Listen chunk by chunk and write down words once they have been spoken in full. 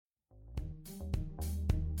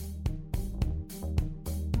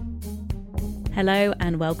Hello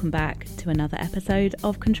and welcome back to another episode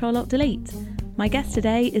of Control-Alt-Delete. My guest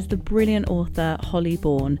today is the brilliant author Holly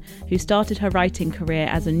Bourne, who started her writing career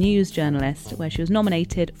as a news journalist, where she was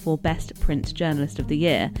nominated for Best Print Journalist of the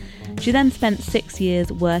Year. She then spent 6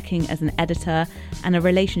 years working as an editor and a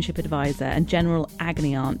relationship advisor and general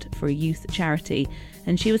agony aunt for a youth charity,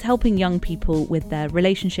 and she was helping young people with their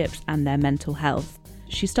relationships and their mental health.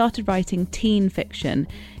 She started writing teen fiction,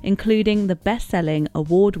 including the best-selling,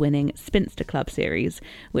 award-winning Spinster Club series,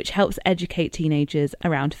 which helps educate teenagers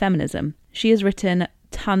around feminism. She has written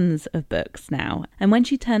tons of books now, and when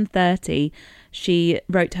she turned 30, she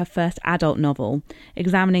wrote her first adult novel,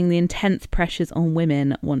 examining the intense pressures on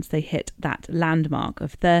women once they hit that landmark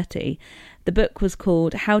of 30. The book was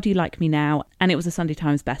called How Do You Like Me Now? And it was a Sunday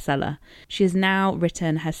Times bestseller. She has now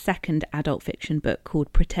written her second adult fiction book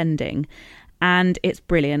called Pretending, and it's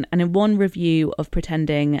brilliant. And in one review of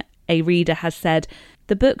Pretending, a reader has said,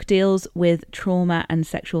 the book deals with trauma and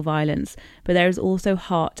sexual violence, but there is also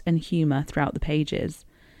heart and humour throughout the pages.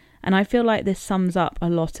 And I feel like this sums up a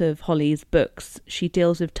lot of Holly's books. She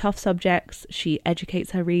deals with tough subjects, she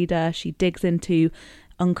educates her reader, she digs into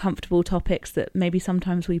uncomfortable topics that maybe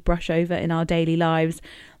sometimes we brush over in our daily lives,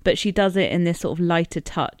 but she does it in this sort of lighter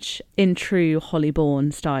touch, in true Holly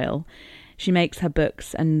Bourne style. She makes her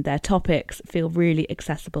books and their topics feel really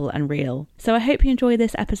accessible and real. So I hope you enjoy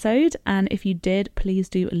this episode, and if you did, please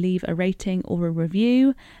do leave a rating or a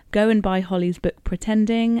review. Go and buy Holly's book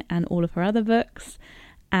Pretending and all of her other books,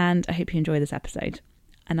 and I hope you enjoy this episode.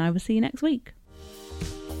 And I will see you next week.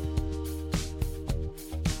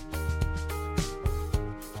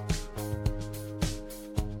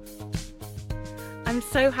 I'm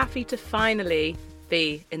so happy to finally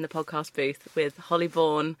be in the podcast booth with Holly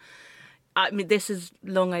Bourne. I mean, this is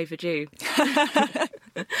long overdue.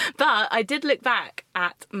 But I did look back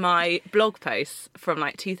at my blog posts from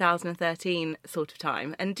like 2013 sort of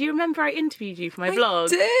time. And do you remember I interviewed you for my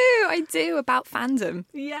blog? I do, about fandom.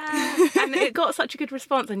 Yeah. And it got such a good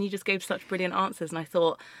response and you just gave such brilliant answers. And I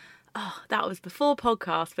thought, oh, that was before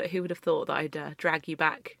podcast, but who would have thought that I'd drag you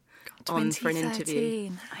back on for an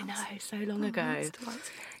interview? I know, so long ago.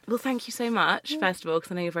 Well, thank you so much, first of all,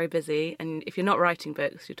 because I know you're very busy. And if you're not writing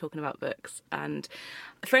books, you're talking about books. And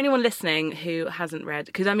for anyone listening who hasn't read,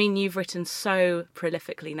 because, I mean, you've written so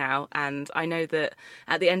prolifically now. And I know that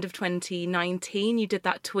at the end of 2019, you did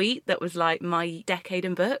that tweet that was like, my decade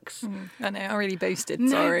in books. I know, I really boasted,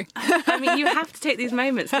 sorry. I mean, you have to take these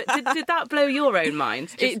moments. But did that blow your own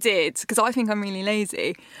mind? It did, because I think I'm really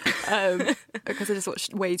lazy. Because I just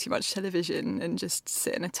watched way too much television and just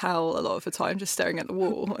sit in a towel a lot of the time, just staring at the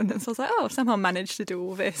wall. And then so I was like, oh, I've somehow managed to do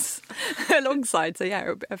all this alongside. So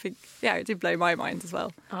yeah, I think, yeah, it did blow my mind as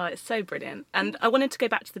well. Oh, it's so brilliant. And I wanted to go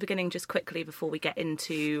back to the beginning just quickly before we get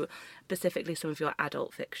into specifically some of your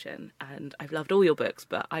adult fiction. And I've loved all your books,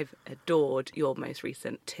 but I've adored your most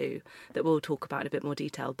recent two that we'll talk about in a bit more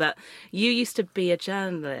detail. But you used to be a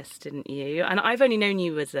journalist, didn't you? And I've only known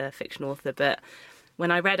you as a fiction author, but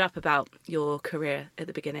when I read up about your career at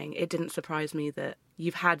the beginning, it didn't surprise me that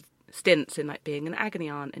you've had stints in like being an agony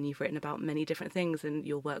aunt, and you've written about many different things and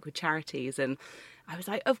your work with charities. And I was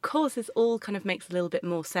like, of course, this all kind of makes a little bit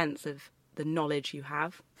more sense of the knowledge you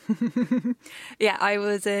have. Yeah, I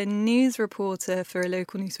was a news reporter for a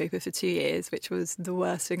local newspaper for 2 years, which was the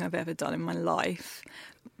worst thing I've ever done in my life.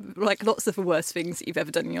 Like lots of the worst things that you've ever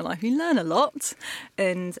done in your life. You learn a lot.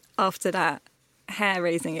 And after that,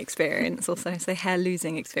 hair-raising experience, also say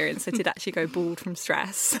hair-losing experience. I did actually go bald from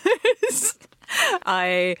stress.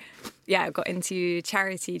 I got into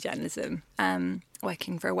charity journalism,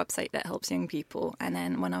 working for a website that helps young people. And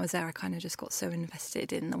then when I was there, I kind of just got so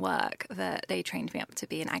invested in the work that they trained me up to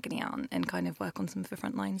be an agony aunt and kind of work on some of the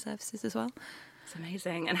frontline services as well. It's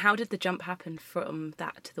amazing. And how did the jump happen from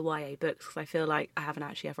that to the YA books? Because I feel like I haven't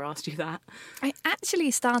actually ever asked you that. I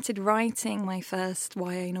actually started writing my first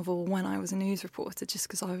YA novel when I was a news reporter, just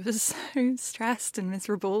because I was so stressed and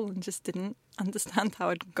miserable and just didn't understand how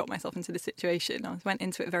I'd got myself into the situation. I went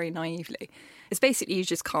into it very naively. It's basically you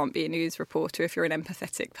just can't be a news reporter if you're an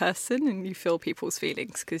empathetic person and you feel people's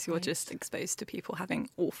feelings, because you're just exposed to people having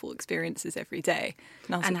awful experiences every day.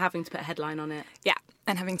 And having to put a headline on it. Yeah,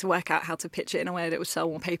 and having to work out how to pitch it in a way that would sell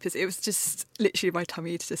more papers. It was just literally my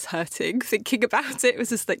tummy just hurting thinking about it. It was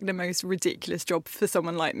just like the most ridiculous job for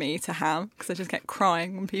someone like me to have, because I just kept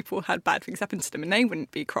crying when people had bad things happen to them and they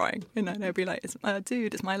wouldn't be crying. You know, they'd be like,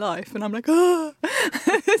 dude, it's my life. And I'm like, oh.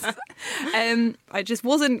 I just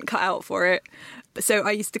wasn't cut out for it. So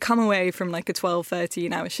I used to come away from like a 12,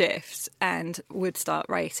 13-hour shift and would start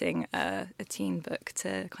writing a teen book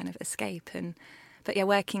to kind of escape. But yeah,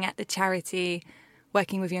 working at the charity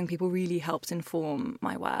working with young people really helped inform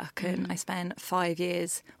my work. And I spent 5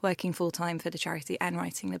 years working full-time for the charity and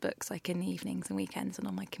writing the books, like in the evenings and weekends and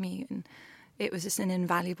on my commute. And it was just an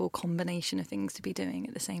invaluable combination of things to be doing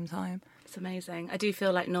at the same time. It's amazing. I do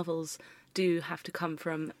feel like novels do have to come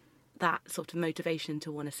from that sort of motivation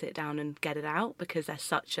to want to sit down and get it out, because they're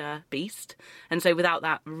such a beast. And so without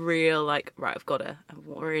that real, like, right, I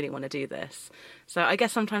really want to do this. So I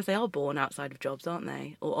guess sometimes they are born outside of jobs, aren't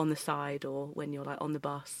they? Or on the side, or when you're like on the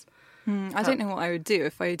bus. I don't know what I would do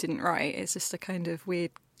if I didn't write. It's just a kind of weird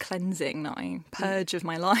cleansing that I purge of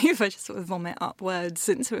my life. I just sort of vomit up words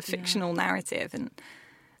into a fictional narrative, and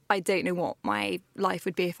I don't know what my life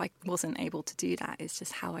would be if I wasn't able to do that. It's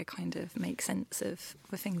just how I kind of make sense of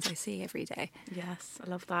the things I see every day. Yes, I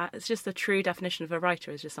love that. It's just the true definition of a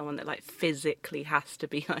writer is just someone that like physically has to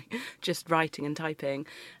be like just writing and typing.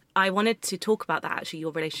 I wanted to talk about that, actually,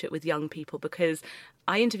 your relationship with young people, because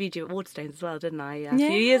I interviewed you at Waterstones as well, didn't I? A few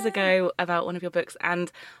years ago about one of your books,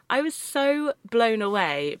 and I was so blown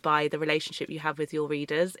away by the relationship you have with your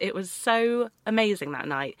readers. It was so amazing that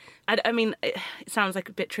night. I mean, it sounds like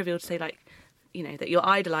a bit trivial to say, like, you know, that you're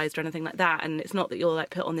idolised or anything like that, and it's not that you're like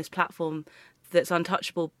put on this platform that's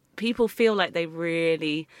untouchable. People feel like they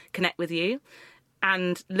really connect with you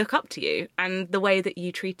and look up to you, and the way that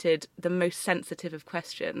you treated the most sensitive of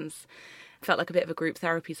questions felt like a bit of a group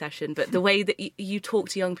therapy session, but the way that you talk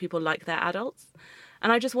to young people like they're adults.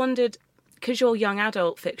 And I just wondered, because your young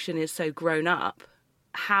adult fiction is so grown up,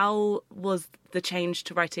 how was the change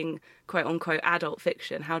to writing quote unquote adult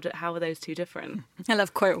fiction? How are those two different? I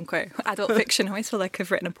love quote unquote adult fiction. I always feel like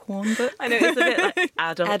I've written a porn book. I know, it's a bit like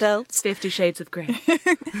adults. 50 Shades of Grey.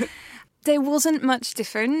 There wasn't much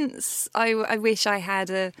difference. I wish I had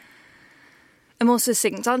a more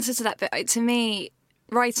succinct answer to that, but to me,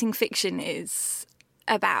 writing fiction is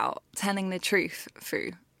about telling the truth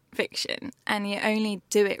through fiction, and you only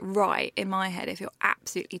do it right, in my head, if you're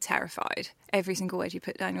absolutely terrified. Every single word you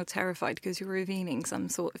put down, you're terrified because you're revealing some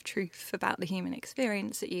sort of truth about the human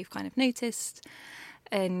experience that you've kind of noticed,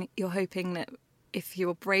 and you're hoping that if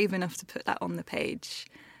you're brave enough to put that on the page,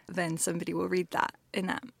 then somebody will read that, and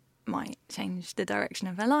that might change the direction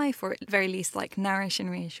of their life, or at the very least like nourish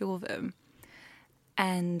and reassure them.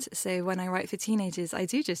 And so when I write for teenagers, I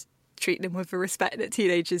do just treat them with the respect that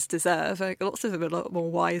teenagers deserve. Like, lots of them are a lot more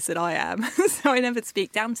wise than I am, so I never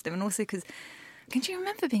speak down to them. And also because, can you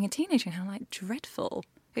remember being a teenager and how like dreadful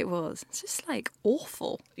it was? It's just like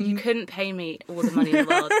awful. You couldn't pay me all the money in the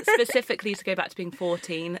world, specifically to go back to being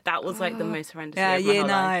 14. That was like the most horrendous year of my year whole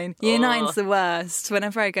 9. Life. Year 9's the worst.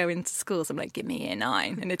 Whenever I go into schools, I'm like, give me year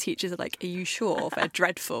 9. And the teachers are like, are you sure? They're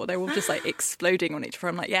dreadful. They're all just like exploding on each other.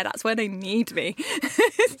 I'm like, yeah, that's where they need me.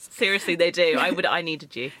 Seriously, they do. I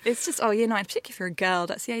needed you. It's just, year 9, particularly for a girl,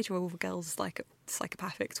 that's the age where all the girls like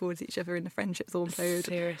psychopathic towards each other, and the friendships all implode.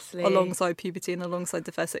 Seriously. Alongside puberty and alongside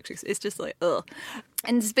the first sexual. It's just like, ugh.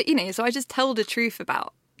 But, you know, so I just tell the truth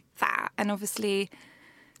about that. And obviously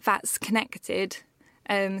that's connected.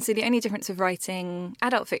 So the only difference of writing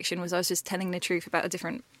adult fiction was I was just telling the truth about a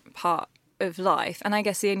different part of life. And I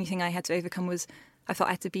guess the only thing I had to overcome was I thought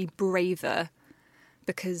I had to be braver,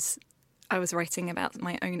 because I was writing about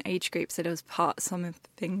my own age group. So there was some of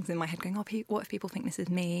things in my head going, what if people think this is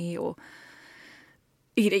me? Or,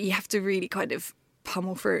 you know, you have to really kind of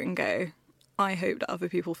pummel through it and go, I hope that other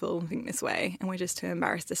people feel and think this way, and we're just too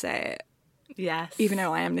embarrassed to say it. Yes. Even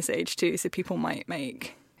though I am this age too, so people might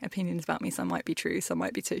make opinions about me. Some might be true, some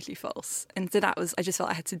might be totally false. And so I just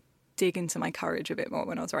felt I had to dig into my courage a bit more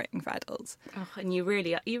when I was writing for adults. Oh, and you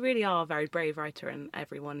really are a very brave writer, and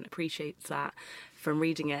everyone appreciates that from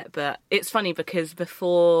reading it. But it's funny because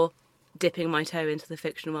before dipping my toe into the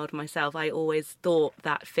fiction world myself, I always thought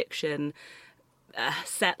that fiction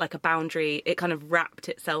set like a boundary. It kind of wrapped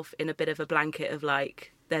itself in a bit of a blanket of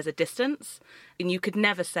like, there's a distance, and you could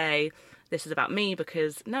never say this is about me,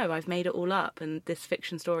 because no, I've made it all up, and this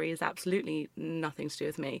fiction story is absolutely nothing to do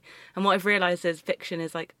with me. And what I've realised is fiction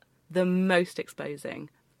is like the most exposing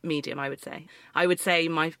medium, I would say. I would say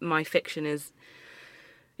my fiction is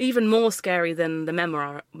even more scary than the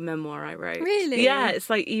memoir I wrote. Really? Yeah, it's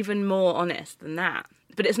like even more honest than that.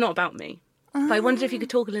 But it's not about me. But I wondered if you could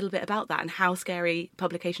talk a little bit about that and how scary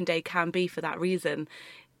publication day can be for that reason.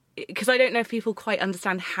 Because I don't know if people quite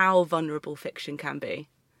understand how vulnerable fiction can be.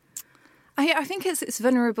 I think it's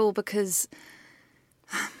vulnerable because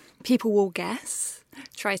people will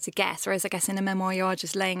try to guess, whereas I guess in a memoir you are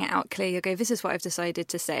just laying it out clear. You go, this is what I've decided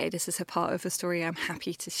to say, this is a part of the story I'm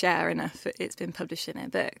happy to share enough that it's been published in a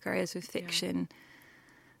book. Whereas with fiction,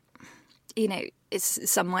 you know,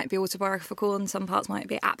 some might be autobiographical and some parts might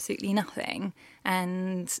be absolutely nothing.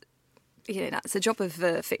 And that's the job of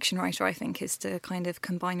a fiction writer, I think, is to kind of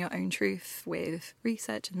combine your own truth with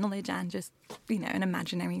research and knowledge and just, an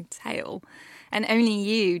imaginary tale. And only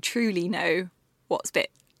you truly know what's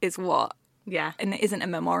bit is what. Yeah. And it isn't a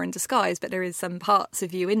memoir in disguise, but there is some parts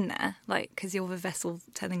of you in there, because you're the vessel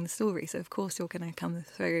telling the story. So, of course, you're going to come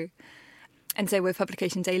through. And so with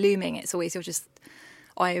publication day looming, it's always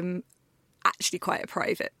I am actually quite a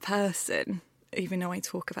private person. Even though I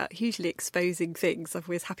talk about hugely exposing things, I'm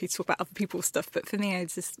always happy to talk about other people's stuff. But for me,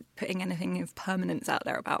 it's just putting anything of permanence out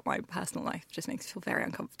there about my personal life just makes me feel very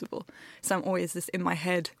uncomfortable. So I'm always just in my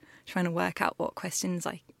head trying to work out what questions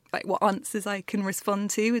what answers I can respond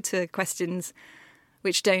to questions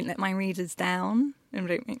which don't let my readers down and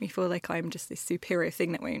don't make me feel like I'm just this superior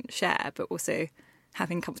thing that won't share, but also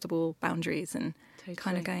having comfortable boundaries and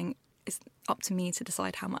kind of going, it's up to me to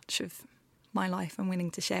decide how much of my life I'm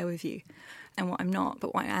willing to share with you and what I'm not,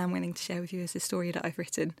 but what I am willing to share with you is the story that I've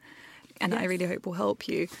written and that I really hope will help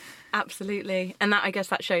you. Absolutely. And I guess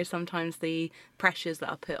that shows sometimes the pressures that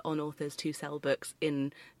are put on authors to sell books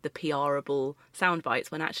in the PR-able sound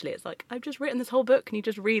bites, when actually it's like, I've just written this whole book, can you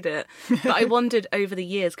just read it? But I wondered over the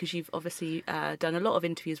years, because you've obviously done a lot of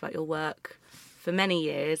interviews about your work for many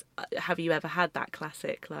years, have you ever had that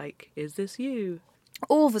classic, is this you?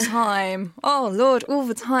 All the time. Oh, Lord, all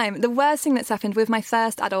the time. The worst thing that's happened with my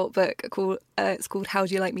first adult book, it's called How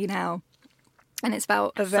Do You Like Me Now? And it's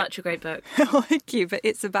about... Such a great book. Oh, thank you. But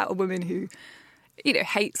it's about a woman who,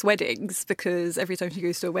 hates weddings because every time she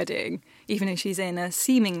goes to a wedding, even if she's in a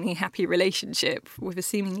seemingly happy relationship with a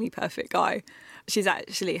seemingly perfect guy,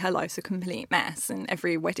 her life's a complete mess. And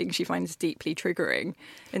every wedding she finds deeply triggering.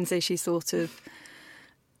 And so she sort of,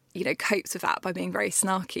 copes with that by being very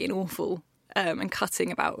snarky and awful. And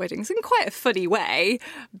cutting about weddings in quite a funny way,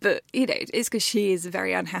 but it's because she is a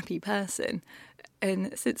very unhappy person.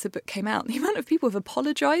 And since the book came out, the amount of people have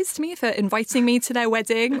apologised to me for inviting me to their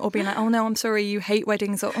wedding or being like, "Oh no, I'm sorry, you hate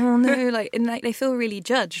weddings," or "Oh no," they feel really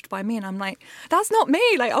judged by me, and I'm like, "That's not me.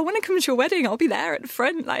 I want to come to your wedding. I'll be there at the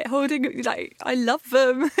front, holding. I love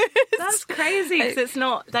them." That's crazy because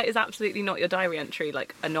that is absolutely not your diary entry,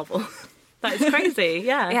 like a novel. That is crazy,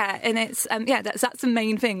 yeah. Yeah, and it's that's the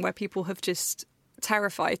main thing where people have just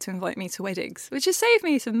terrified to invite me to weddings, which has saved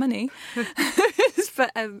me some money.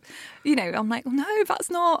 But I'm like, oh, no, that's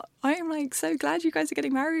not. I'm so glad you guys are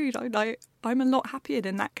getting married. I'm a lot happier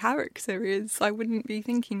than that character is. I wouldn't be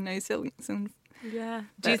thinking those things. Yeah.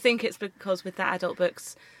 Do you think it's because with the adult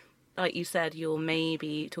books, like you said, you're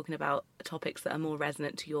maybe talking about topics that are more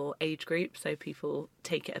resonant to your age group, so people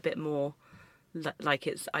take it a bit more like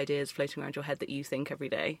it's ideas floating around your head that you think every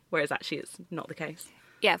day, whereas actually it's not the case?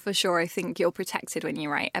 Yeah, for sure. I think you're protected when you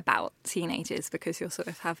write about teenagers because you'll sort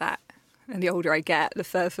of have that. And the older I get, the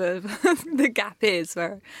further the gap is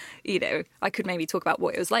where, I could maybe talk about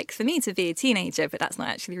what it was like for me to be a teenager, but that's not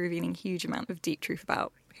actually revealing a huge amount of deep truth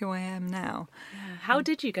about who I am now. Yeah. How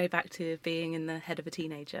did you go back to being in the head of a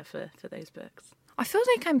teenager for those books? I feel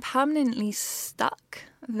like I'm permanently stuck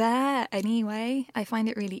there anyway. I find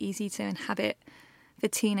it really easy to inhabit the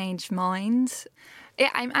teenage mind.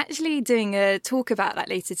 Yeah, I'm actually doing a talk about that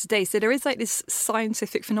later today. So there is this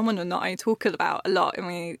scientific phenomenon that I talk about a lot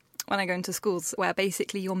when I go into schools, where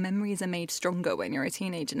basically your memories are made stronger when you're a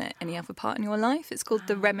teenager than any other part in your life. It's called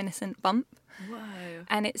the reminiscent bump. Whoa.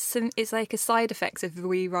 And it's like a side effect of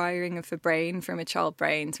rewiring of the brain from a child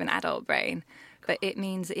brain to an adult brain. But it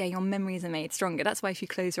means that, your memories are made stronger. That's why if you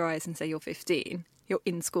close your eyes and say you're 15, you're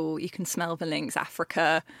in school, you can smell the Lynx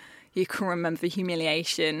Africa, you can remember the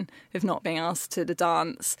humiliation of not being asked to the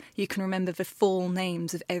dance, you can remember the full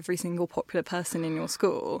names of every single popular person in your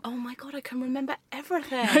school. Oh my God, I can remember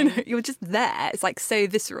everything. I know, you're just there. It's so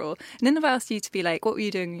visceral. And then they've asked you to be like, what were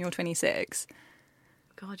you doing when you were 26?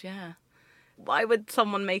 God, yeah. Why would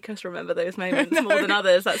someone make us remember those moments more than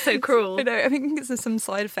others? That's so cruel. I think it's some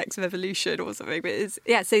side effects of evolution or something.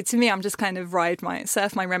 But so to me, I'm just kind of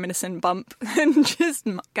surf my reminiscent bump and just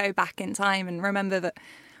go back in time and remember that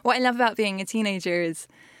what I love about being a teenager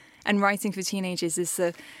and writing for teenagers is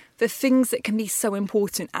the things that can be so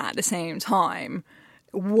important at the same time.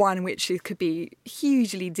 One which could be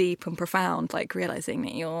hugely deep and profound, like realising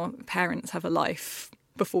that your parents have a life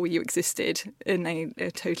before you existed and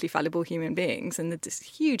they're totally fallible human beings, and the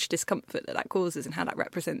huge discomfort that causes and how that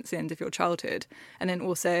represents the end of your childhood. And then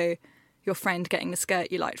also your friend getting the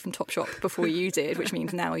skirt you liked from Topshop before you did, which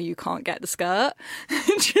means now you can't get the skirt.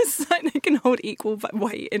 Just they can hold equal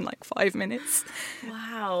weight in 5 minutes.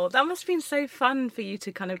 Wow, that must have been so fun for you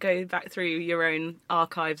to kind of go back through your own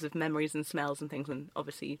archives of memories and smells and things, and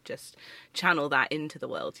obviously just channel that into the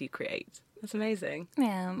world you create. That's amazing.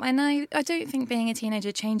 Yeah, and I don't think being a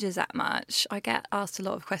teenager changes that much. I get asked a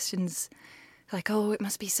lot of questions like, oh, it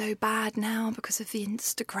must be so bad now because of the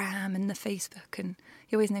Instagram and the Facebook. And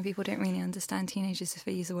you always know people don't really understand teenagers if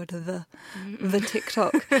they use the word the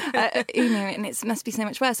TikTok. And it must be so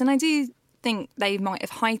much worse. And I do think they might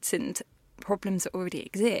have heightened problems that already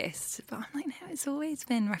exist. But I'm like, no, it's always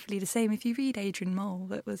been roughly the same. If you read Adrian Mole,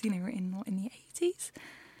 that was, written, in the 80s?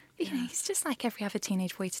 He's just like every other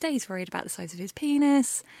teenage boy today. He's worried about the size of his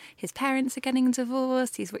penis. His parents are getting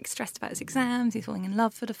divorced. He's stressed about his exams. He's falling in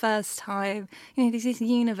love for the first time. There's these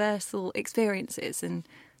universal experiences, and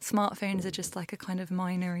smartphones are just like a kind of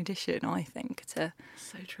minor addition, I think, to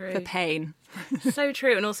so true. the pain. So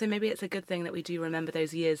true. And also maybe it's a good thing that we do remember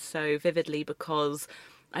those years so vividly, because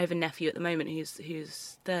I have a nephew at the moment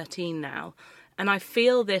who's 13 now, and I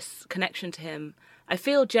feel this connection to him. I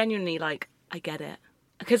feel genuinely like I get it.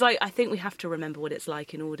 Because I think we have to remember what it's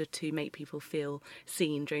like in order to make people feel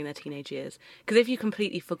seen during their teenage years. Because if you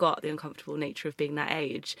completely forgot the uncomfortable nature of being that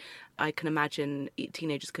age, I can imagine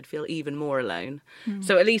teenagers could feel even more alone.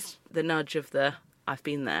 So at least the nudge of the I've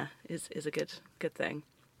been there is a good thing.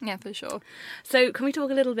 Yeah, for sure. So can we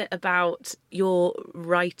talk a little bit about your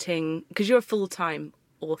writing? Because you're a full-time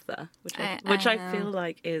author, which I feel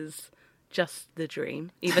like is just the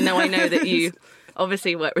dream, even though I know that you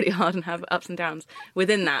obviously work really hard and have ups and downs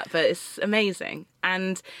within that, but it's amazing.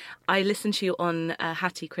 And I listened to you on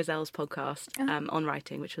Hattie Crizel's podcast on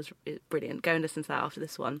writing, which was brilliant. Go and listen to that after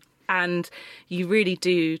this one. And you really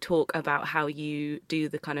do talk about how you do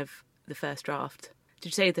the kind of the first draft. Did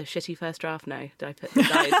you say the shitty first draft? No. Did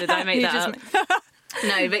I make that up?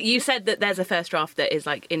 No, but you said that there's a first draft that is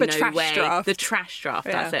like in no way draft. The trash draft.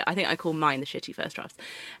 Yeah. That's it. I think I call mine the shitty first draft.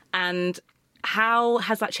 And how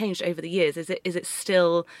has that changed over the years? Is it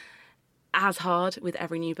still as hard with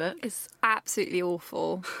every new book? It's absolutely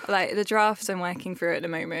awful. Like the drafts I'm working through at the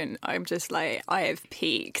moment, I'm just like, I have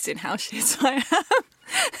peaked in how shit I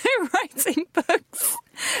am writing books.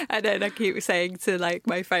 And then I keep saying to like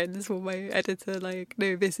my friends or my editor, like,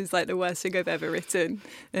 no, this is like the worst thing I've ever written.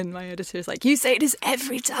 And my editor is like, you say this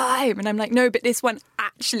every time. And I'm like, no, but this one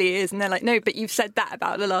actually is. And they're like, no, but you've said that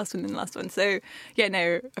about the last one and the last one. So yeah,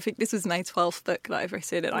 no, I think this was my 12th book that I've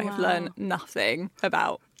written, and I have learned nothing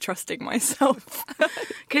about trusting myself.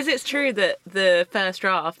 Because it's true that the first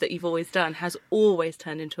draft that you've always done has always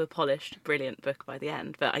turned into a polished, brilliant book by the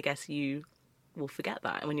end. But I guess you will forget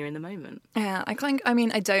that when you're in the moment. Yeah, I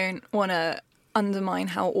don't want to undermine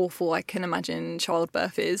how awful I can imagine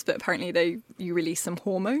childbirth is, but apparently you release some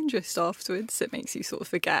hormone just afterwards that makes you sort of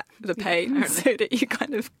forget the pain, so that you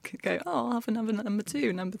kind of go, oh, I'll have another number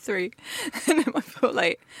 2, number 3. And then I felt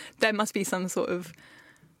like there must be some sort of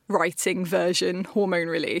writing version hormone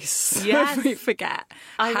release. Yes. We forget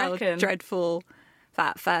how reckon. Dreadful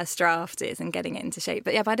that first draft is and getting it into shape.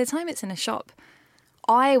 But yeah, by the time it's in a shop,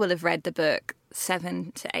 I will have read the book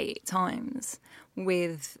 7 to 8 times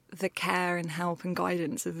with the care and help and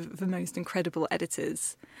guidance of the most incredible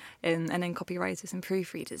editors and then copywriters and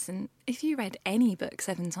proofreaders. And if you read any book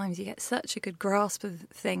 7 times, you get such a good grasp of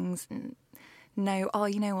things and know, oh,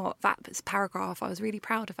 you know what, that paragraph, I was really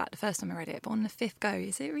proud of that the first time I read it, but on the 5th go,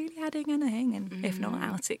 is it really adding anything? And if not,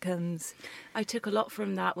 out it comes. I took a lot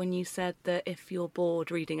from that when you said that if you're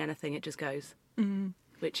bored reading anything, it just goes,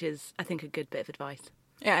 which is, I think, a good bit of advice.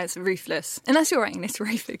 Yeah, it's ruthless. Unless you're writing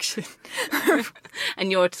literary fiction.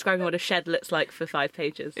 And you're describing what a shed looks like for 5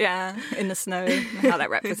 pages. Yeah, in the snow, and how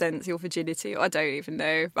that represents your virginity. I don't even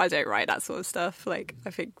know. I don't write that sort of stuff. Like,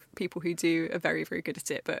 I think people who do are very, very good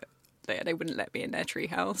at it, but they wouldn't let me in their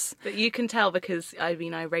treehouse. But you can tell because, I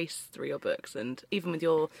race through your books, and even with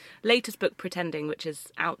your latest book, Pretending, which is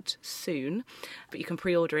out soon, but you can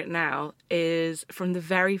pre-order it now, is from the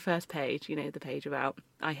very first page, the page about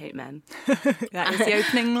I hate men. That is the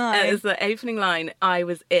opening line. That is the opening line I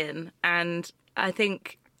was in, and I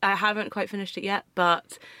think I haven't quite finished it yet,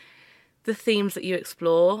 but the themes that you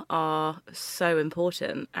explore are so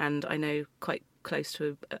important, and I know quite close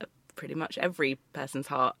to pretty much every person's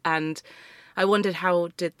heart. And I wondered, how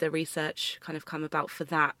did the research kind of come about for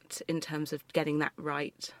that in terms of getting that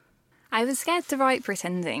right? I was scared to write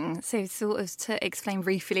Pretending, so sort of to explain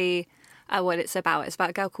briefly what it's about. It's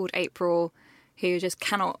about a girl called April who just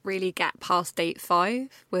cannot really get past date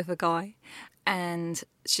 5 with a guy, and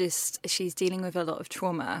she's dealing with a lot of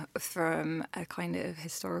trauma from a kind of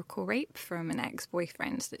historical rape from an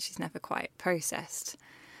ex-boyfriend that she's never quite processed.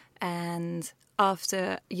 And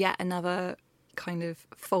after yet another kind of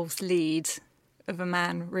false lead of a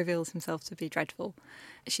man reveals himself to be dreadful,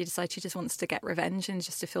 she decides she just wants to get revenge and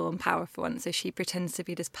just to feel empowered for once. So she pretends to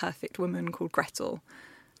be this perfect woman called Gretel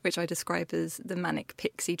which I describe as the manic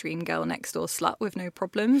pixie dream girl next door slut with no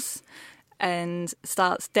problems, and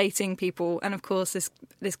starts dating people. And of course,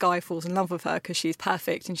 this guy falls in love with her because she's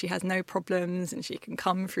perfect and she has no problems and she can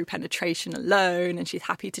come through penetration alone, and she's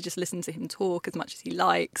happy to just listen to him talk as much as he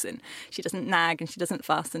likes, and she doesn't nag and she doesn't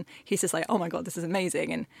fuss, and he's just like, oh my God, this is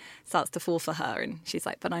amazing, and starts to fall for her. And she's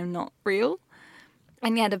like, but I'm not real.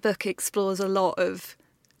 And yeah, the book explores a lot of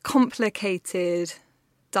complicated,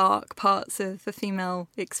 dark parts of the female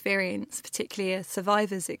experience, particularly a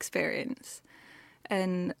survivor's experience.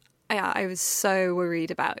 And yeah, I was so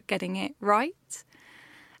worried about getting it right,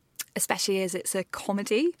 especially as it's a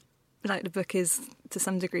comedy. Like, the book is, to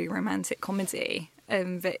some degree, romantic comedy,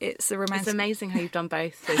 but it's a romantic... It's amazing how you've done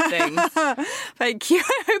both those things. Thank you.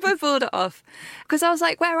 I hope I pulled it off. Because I was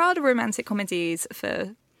like, where are the romantic comedies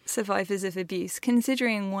for survivors of abuse,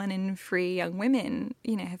 considering 1 in 3 young women,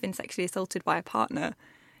 have been sexually assaulted by a partner?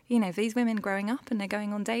 These women growing up and they're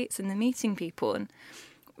going on dates and they're meeting people, and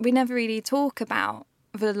we never really talk about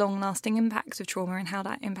the long-lasting impacts of trauma and how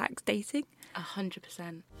that impacts dating.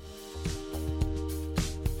 100%.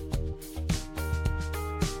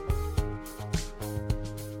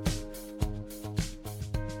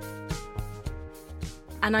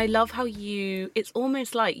 And I love how it's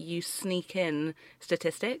almost like you sneak in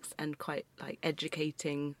statistics and quite like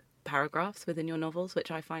educating paragraphs within your novels,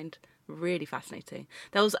 which I find really fascinating.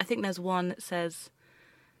 I think there's one that says,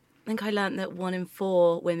 I think I learnt that 1 in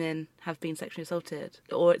 4 women have been sexually assaulted,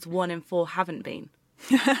 or it's 1 in 4 haven't been.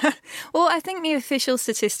 Well, I think the official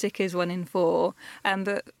statistic is 1 in 4,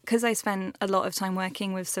 but because I spent a lot of time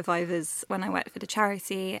working with survivors when I worked for the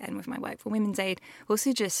charity and with my work for Women's Aid,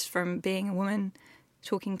 also just from being a woman,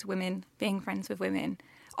 talking to women, being friends with women,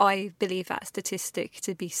 I believe that statistic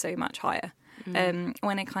to be so much higher.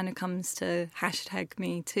 When it kind of comes to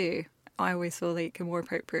 #MeToo, I always feel like a more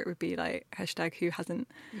appropriate would be like #who hasn't.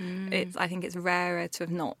 I think it's rarer to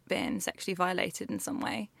have not been sexually violated in some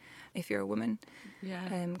way if you're a woman,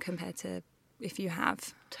 compared to if you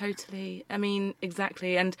have. Totally. I mean,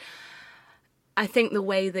 exactly. And I think the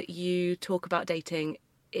way that you talk about dating,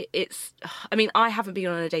 I haven't been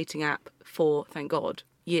on a dating app for, thank God,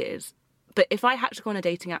 years. But if I had to go on a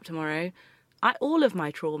dating app tomorrow, all of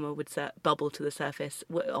my trauma would bubble to the surface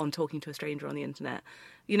on talking to a stranger on the internet.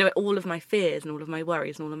 All of my fears and all of my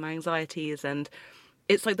worries and all of my anxieties, and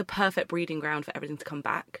it's like the perfect breeding ground for everything to come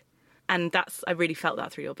back. And I really felt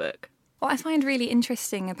that through your book. What I find really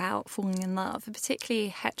interesting about falling in love,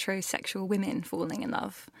 particularly heterosexual women falling in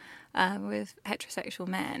love with heterosexual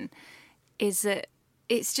men, is that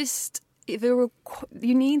it's just...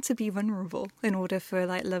 you need to be vulnerable in order for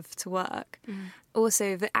love to work.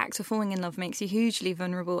 Also, the act of falling in love makes you hugely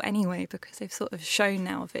vulnerable anyway, because they've sort of shown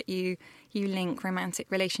now that you link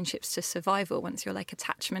romantic relationships to survival. Once your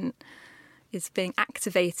attachment is being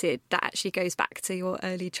activated, that actually goes back to your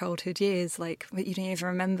early childhood years, but you don't even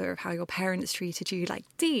remember how your parents treated you,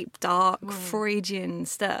 deep, dark, Freudian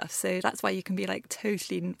stuff. So that's why you can be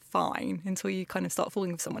totally fine until you kind of start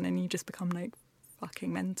falling with someone and you just become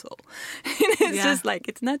fucking mental. It's just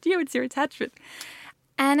it's not you, it's your attachment.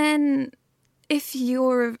 And then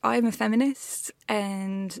I'm a feminist,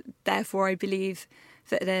 and therefore I believe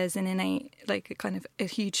that there's an innate, a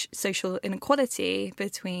huge social inequality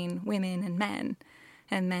between women and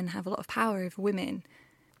men have a lot of power over women,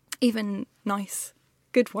 even nice,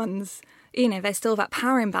 good ones. There's still that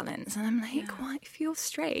power imbalance. And I'm what? If you're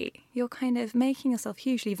straight, you're kind of making yourself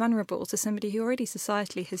hugely vulnerable to somebody who already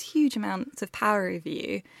societally has huge amounts of power over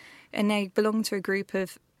you, and they belong to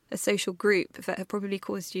a social group that have probably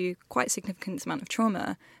caused you quite a significant amount of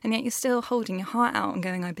trauma, and yet you're still holding your heart out and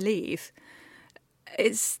going, I believe.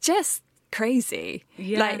 It's just crazy.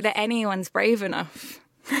 Yes. That anyone's brave enough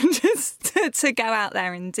just to go out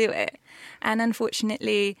there and do it. And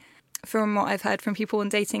unfortunately, from what I've heard from people on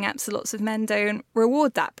dating apps, lots of men don't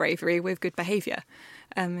reward that bravery with good behaviour.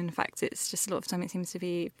 In fact, it's just a lot of time it seems to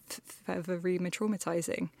be further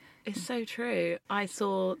re-traumatising. It's so true. I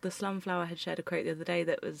saw the Slumflower had shared a quote the other day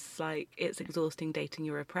that was it's exhausting dating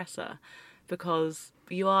your oppressor, because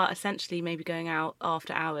you are essentially maybe going out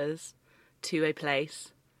after hours to a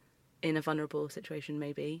place in a vulnerable situation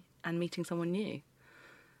maybe and meeting someone new.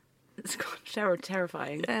 It's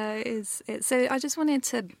terrifying. So I just wanted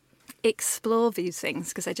to explore these things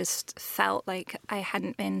because I just felt like I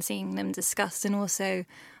hadn't been seeing them discussed, and also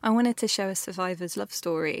I wanted to show a survivor's love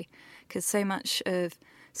story, because so much of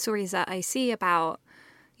stories that I see about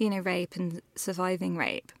rape and surviving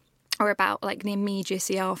rape or about the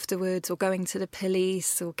immediacy afterwards, or going to the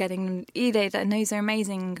police, or getting and those are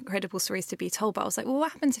amazing, incredible stories to be told. But I was like, well,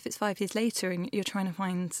 what happens if it's 5 years later and you're trying to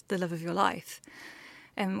find the love of your life?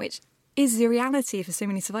 Which is the reality for so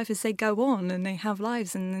many survivors. They go on and they have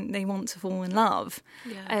lives and they want to fall in love.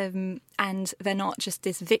 Yeah. And they're not just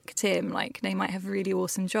this victim. Like, they might have really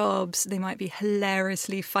awesome jobs. They might be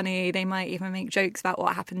hilariously funny. They might even make jokes about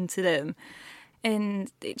what happened to them.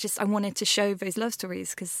 And I wanted to show those love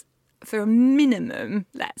stories because for a minimum,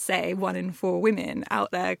 let's say 1 in 4 women out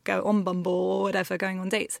there go on Bumble or whatever, going on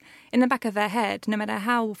dates, in the back of their head, no matter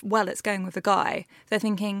how well it's going with a guy, they're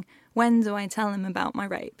thinking, when do I tell him about my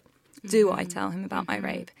rape? Do I tell him about my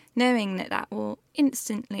rape? Knowing that will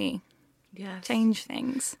instantly change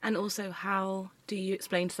things. And also, how do you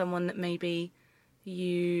explain to someone that maybe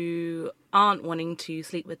you aren't wanting to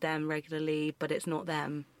sleep with them regularly, but it's not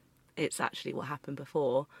them, it's actually what happened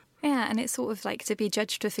before? Yeah, and it's sort of like to be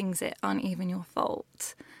judged for things that aren't even your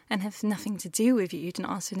fault and have nothing to do with you. You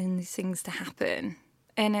didn't ask for these things to happen.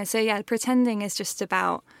 And so, yeah, pretending is just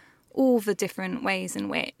about all the different ways in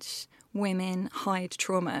which women hide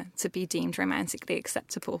trauma to be deemed romantically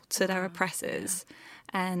acceptable to their oppressors,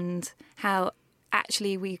 and how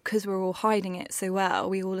actually because we're all hiding it so well,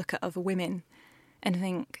 we all look at other women and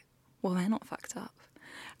think, well, they're not fucked up,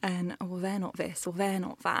 and well, they're not this, or they're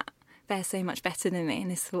not that. They're so much better than me.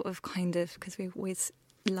 And this sort of kind of, because we always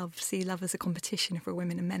see love as a competition for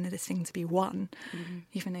women and men are this thing to be won,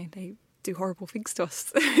 even though they do horrible things to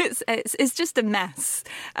us. It's just a mess.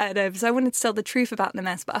 And so I wanted to tell the truth about the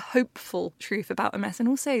mess, but a hopeful truth about the mess, and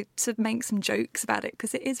also to make some jokes about it,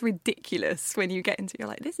 because it is ridiculous when you get into, you're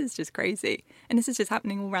like, this is just crazy. And this is just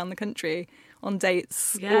happening all around the country on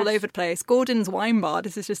dates, all over the place. Gordon's wine bar,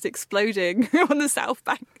 this is just exploding on the South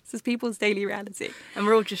Bank. This is people's daily reality. And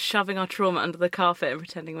we're all just shoving our trauma under the carpet and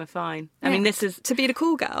pretending we're fine. I mean, this is... to be the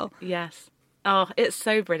cool girl. Yes. Oh, it's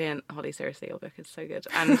so brilliant, Holly. Seriously, your book is so good,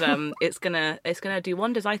 and it's gonna do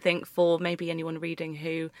wonders, I think, for maybe anyone reading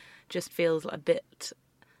who just feels a bit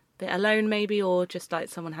alone, maybe, or just like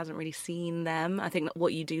someone hasn't really seen them. I think that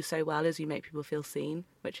what you do so well is you make people feel seen,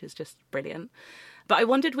 which is just brilliant. But I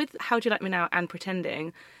wondered, with How Do You Like Me Now and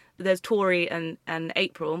Pretending, there's Tori and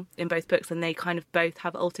April in both books, and they kind of both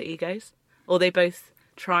have alter egos, or they both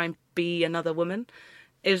try and be another woman.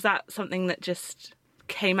 Is that something that just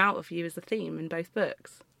came out of you as a theme in both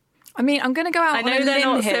books? I mean, I'm going to go out on a limb here. I know they're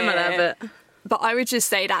not similar, but I would just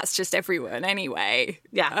say that's just everyone anyway.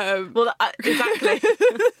 Yeah. Exactly.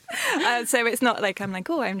 So it's not like I'm like,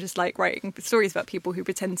 oh, I'm just like writing stories about people who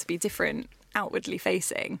pretend to be different, outwardly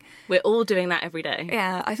facing. We're all doing that every day.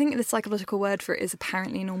 Yeah, I think the psychological word for it is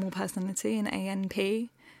apparently normal personality, an ANP.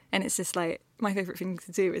 And it's just like, my favourite thing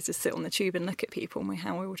to do is just sit on the tube and look at people and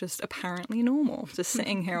how we're all just apparently normal, just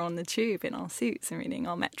sitting here on the tube in our suits and reading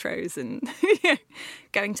our metros and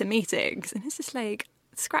going to meetings. And it's just like,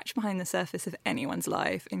 scratch behind the surface of anyone's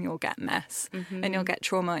life and you'll get mess, and you'll get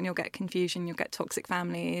trauma, and you'll get confusion, you'll get toxic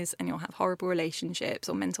families, and you'll have horrible relationships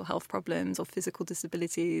or mental health problems or physical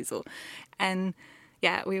disabilities. And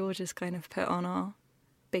we all just kind of put on our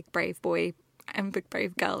big brave boy and big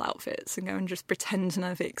brave girl outfits and go and just pretend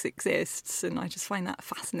none of it exists, and I just find that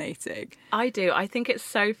fascinating. I do. I think it's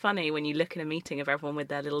so funny when you look in a meeting of everyone with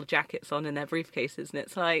their little jackets on and their briefcases, and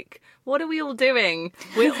it's like, what are we all doing?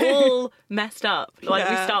 We're all messed up. Like,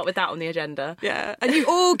 we start with that on the agenda. Yeah, and you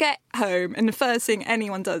all get home and the first thing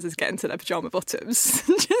anyone does is get into their pyjama bottoms.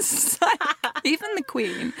 Just like, even the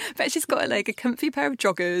Queen, but she's got like a comfy pair of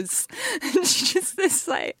joggers and she's just this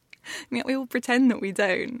like, we all pretend that we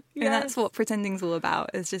don't. Yes. And that's what pretending's all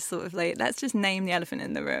about. It's just sort of like, let's just name the elephant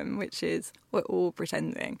in the room, which is we're all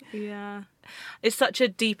pretending. Yeah. It's such a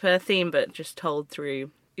deeper theme, but just told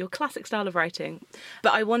through your classic style of writing.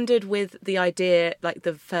 But I wondered, with the idea, like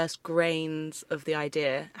the first grains of the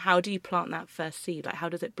idea, how do you plant that first seed? Like, how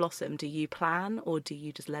does it blossom? Do you plan, or do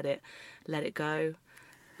you just let it go,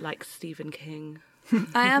 like Stephen King?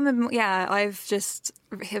 I've just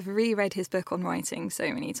have reread his book on writing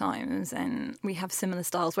so many times, and we have similar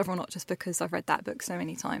styles, whether or not just because I've read that book so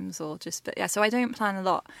many times or just, but yeah, so I don't plan a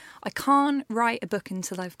lot. I can't write a book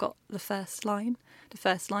until I've got the first line. The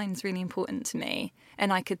first line is really important to me,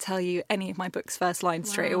 and I could tell you any of my book's first lines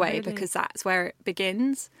straight away, really? Because that's where it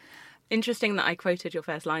begins. Interesting that I quoted your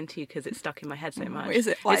first line to you because it stuck in my head so much. What is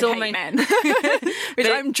it? It's I hate men. Which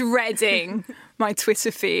I'm dreading my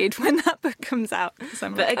Twitter feed when that book comes out. So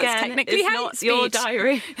but like, again, technically it's not your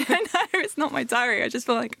diary. I know, it's not my diary. I just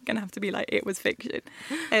feel like I'm going to have to be like, it was fiction.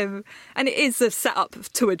 And it is a setup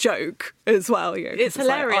to a joke as well. You know, it's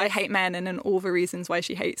hilarious. Like, I hate men, and then all the reasons why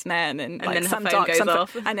she hates men. And like, then some her phone goes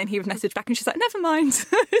off. And then he would message back and she's like, never mind.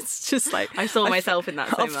 It's just like... I saw myself in that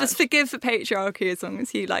so much. I'll just forgive the patriarchy as long as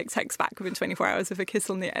he like texts back within 24 hours with a kiss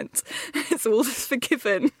on the end. It's all just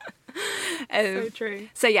forgiven. So true.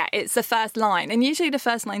 So yeah, it's the first line. And usually the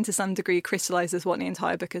first line to some degree crystallises what the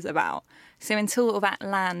entire book is about. So until all that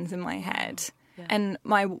lands in my head, and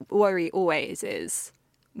my worry always is,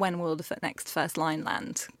 when will the next first line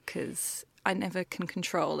land? Because I never can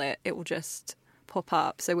control it. It will just pop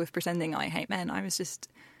up. So with Pretending I Hate Men, I was just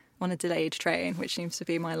on a delayed train, which seems to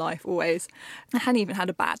be my life always. I hadn't even had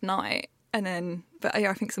a bad night. And then, but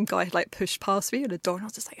I think some guy had pushed past me at the door and I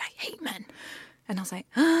was just like, I hate men. And I was like,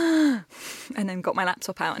 ah, and then got my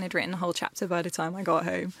laptop out and had written the whole chapter by the time I got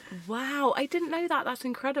home. Wow, I didn't know that. That's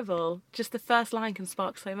incredible. Just the first line can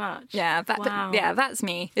spark so much. Yeah, that's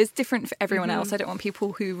me. It's different for everyone else. I don't want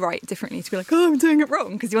people who write differently to be like, oh, I'm doing it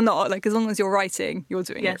wrong, because you're not. As long as you're writing, you're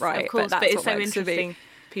doing it right. Of course, but it's so interesting,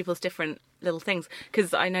 people's different little things.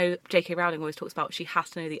 Because I know J.K. Rowling always talks about she has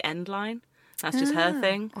to know the end line. That's just her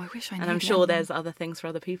thing. Oh, I wish I knew. And I'm sure there's other things for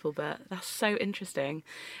other people, but that's so interesting.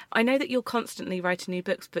 I know that you're constantly writing new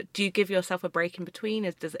books, but do you give yourself a break in between?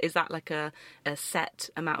 Is that a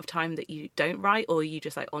set amount of time that you don't write, or are you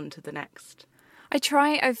just on to the next? I've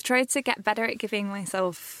tried to get better at giving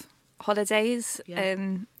myself holidays. Yeah.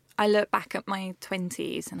 I look back at my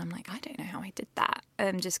 20s and I'm like, I don't know how I did that.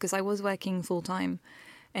 Just because I was working full time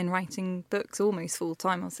and writing books almost full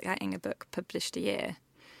time. I was getting a book published a year.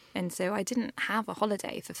 And so I didn't have a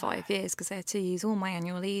holiday for 5 years because I had to use all my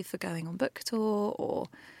annual leave for going on book tour or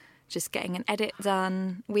just getting an edit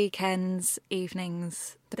done, weekends,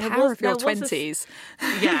 evenings. The power of your 20s.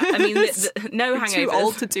 Yeah, I mean, no hangovers. I'm too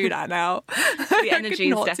old to do that now. The energy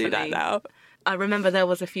is definitely... do that now. I remember there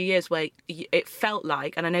was a few years where it felt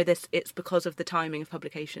like, and I know it's because of the timing of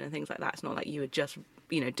publication and things like that. It's not like you were just,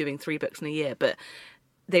 doing 3 books in a year, but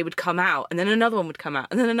they would come out and then another one would come out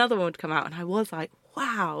and then another one would come out. And I was like,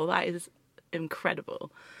 wow, that is incredible.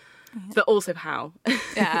 Yeah. But also how?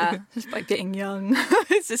 Yeah, just by being young.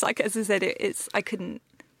 It's just as I said,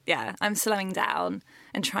 I'm slowing down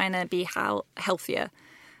and trying to be healthier.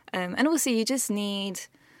 And also you just need,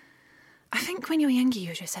 I think when you're younger,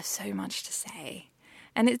 you just have so much to say.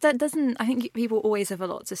 And I think people always have a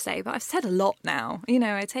lot to say, but I've said a lot now.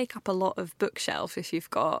 I take up a lot of bookshelf if you've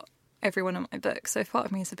got every one of my books. So part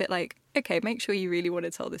of me is a bit like, okay, make sure you really want to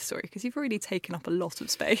tell this story because you've already taken up a lot of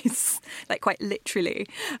space, quite literally,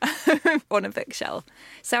 on a bookshelf.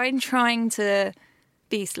 So I'm trying to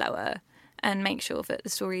be slower and make sure that the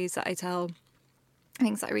stories that I tell are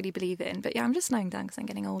things that I really believe in. But yeah, I'm just slowing down because I'm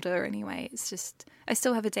getting older anyway. It's just, I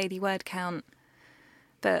still have a daily word count,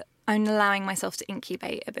 but I'm allowing myself to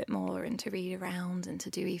incubate a bit more and to read around and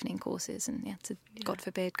to do evening courses and God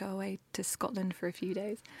forbid, go away to Scotland for a few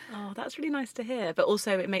days. Oh, that's really nice to hear. But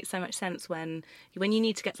also it makes so much sense when you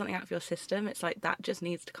need to get something out of your system, it's like that just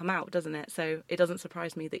needs to come out, doesn't it? So it doesn't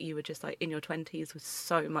surprise me that you were just in your 20s with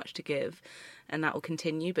so much to give, and that will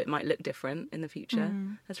continue, but it might look different in the future.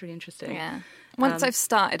 That's really interesting. Yeah. Once I've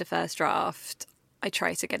started a first draft, I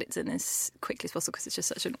try to get it done as quickly as possible because it's just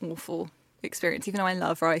such an awful experience. Even though I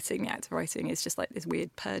love writing, the act of writing is just this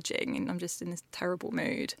weird purging, and I'm just in this terrible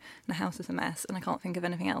mood and the house is a mess and I can't think of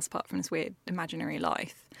anything else apart from this weird imaginary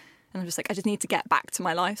life, and I'm just I just need to get back to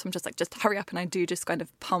my life, so I'm just hurry up, and I do just kind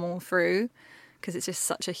of pummel through because it's just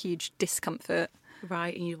such a huge discomfort.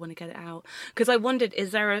 Right, and you want to get it out. Because I wondered, is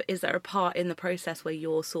there a part in the process where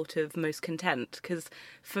you're sort of most content? Because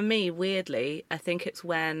for me, weirdly, I think it's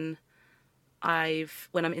when I'm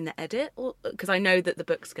in the edit, because I know that the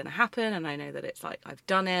book's going to happen and I know that it's I've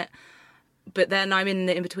done it, but then I'm in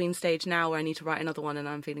the in-between stage now where I need to write another one and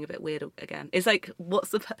I'm feeling a bit weird again. It's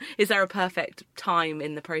is there a perfect time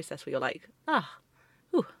in the process where you're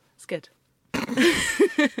it's good?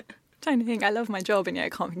 Trying to think, I love my job and I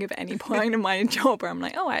can't think of any point in my job where I'm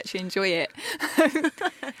like, oh, I actually enjoy it.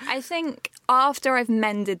 I think after I've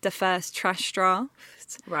mended the first trash draft,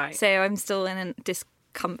 right? So I'm still in a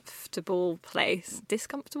uncomfortable place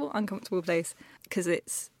because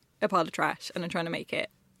it's a pile of trash and I'm trying to make it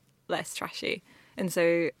less trashy, and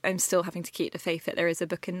so I'm still having to keep the faith that there is a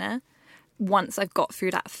book in there. Once I've got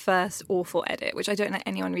through that first awful edit, which I don't let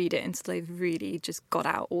anyone read it until they've really just got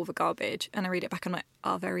out all the garbage, and I read it back and I'm like,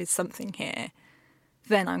 oh, there is something here,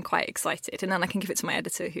 then I'm quite excited, and then I can give it to my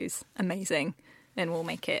editor who's amazing and will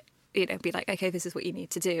make it, be like, okay, this is what you need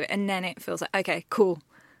to do, and then it feels like, okay, cool,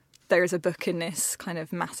 there is a book in this kind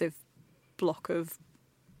of massive block of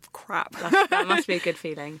crap. That must be a good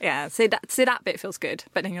feeling. Yeah, so that bit feels good,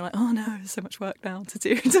 but then you're like, oh no, there's so much work now to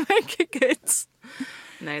do to make it good.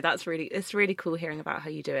 No, it's really cool hearing about how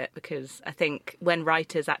you do it, because I think when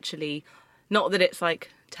writers actually, not that it's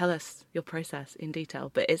tell us your process in detail.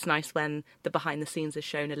 But it's nice when the behind the scenes is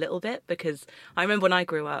shown a little bit, because I remember when I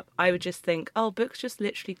grew up, I would just think, oh, books just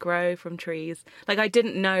literally grow from trees. Like, I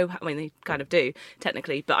didn't know, I mean, they kind of do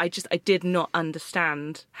technically, but I did not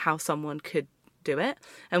understand how someone could do it.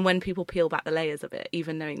 And when people peel back the layers of it,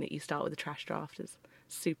 even knowing that you start with a trash draft is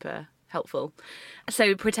super helpful.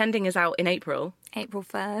 So Pretending is out in April. April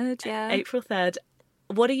 3rd, yeah. April 3rd.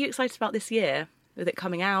 What are you excited about this year with it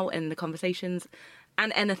coming out and the conversations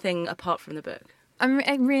and anything apart from the book?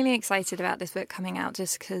 I'm really excited about this book coming out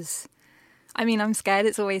just because, I mean, I'm scared.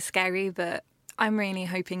 It's always scary, but I'm really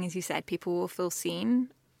hoping, as you said, people will feel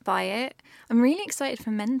seen by it. I'm really excited for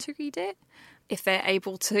men to read it, if they're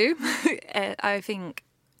able to. I think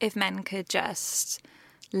if men could just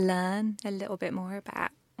learn a little bit more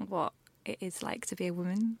about what it is like to be a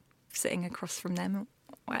woman sitting across from them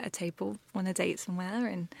at a table on a date somewhere,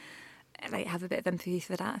 and like have a bit of empathy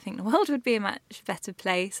for that, I think the world would be a much better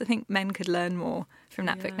place. I think men could learn more from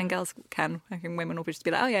that book than girls can. I think women will just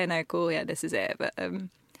be like, oh yeah, no, cool, yeah, this is it. But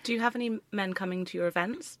do you have any men coming to your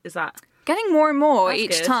events? Is that getting more and more That's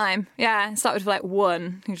each good. time? Yeah, it started with like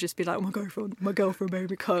one who'd just be like, oh, my girlfriend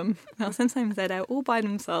made me come. Now sometimes they're there all by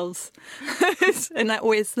themselves, and they're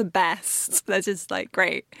always the best. They're just like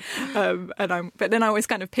great. But then I always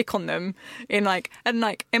kind of pick on them in like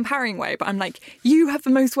empowering way. But I'm like, you have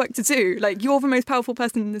the most work to do. Like, you're the most powerful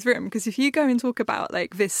person in this room, because if you go and talk about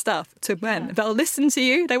like this stuff to men, they'll listen to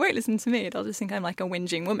you. They won't listen to me. They'll just think I'm like a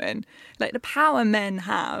whinging woman. Like, the power men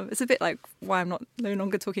have. It's a bit like why I'm no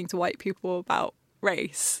longer talking to white people about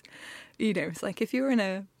race. You know, it's like if you're in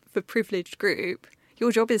the privileged group,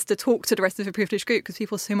 your job is to talk to the rest of the privileged group, because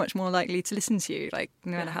people are so much more likely to listen to you, like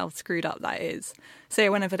no matter how screwed up that is.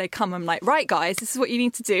 So whenever they come, I'm like, right guys, this is what you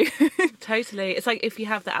need to do. Totally. It's like if you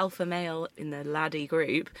have the alpha male in the laddie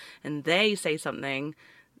group and they say something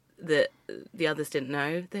that the others didn't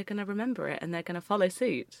know, they're going to remember it and they're going to follow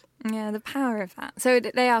suit. Yeah, the power of that. So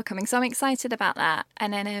they are coming. So I'm excited about that.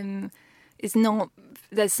 And then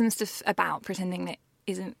there's some stuff about Pretending that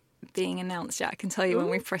isn't being announced yet. I can tell you when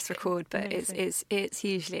we press record, but it's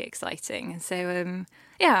hugely exciting. And so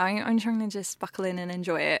I'm trying to just buckle in and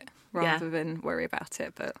enjoy it rather than worry about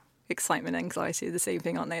it. But excitement and anxiety are the same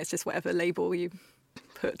thing, aren't they? It's just whatever label you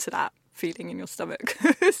put to that feeling in your stomach.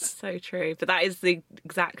 So true. But that is the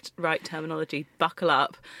exact right terminology. Buckle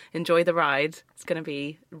up, enjoy the ride. It's going to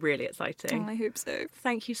be really exciting. I hope so.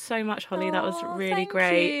 Thank you so much, Holly. That was really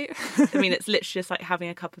great. I mean, it's literally just like having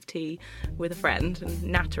a cup of tea with a friend and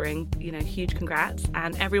nattering, huge congrats.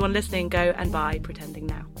 And everyone listening, go and buy Pretending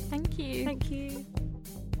now. Thank you. Thank you.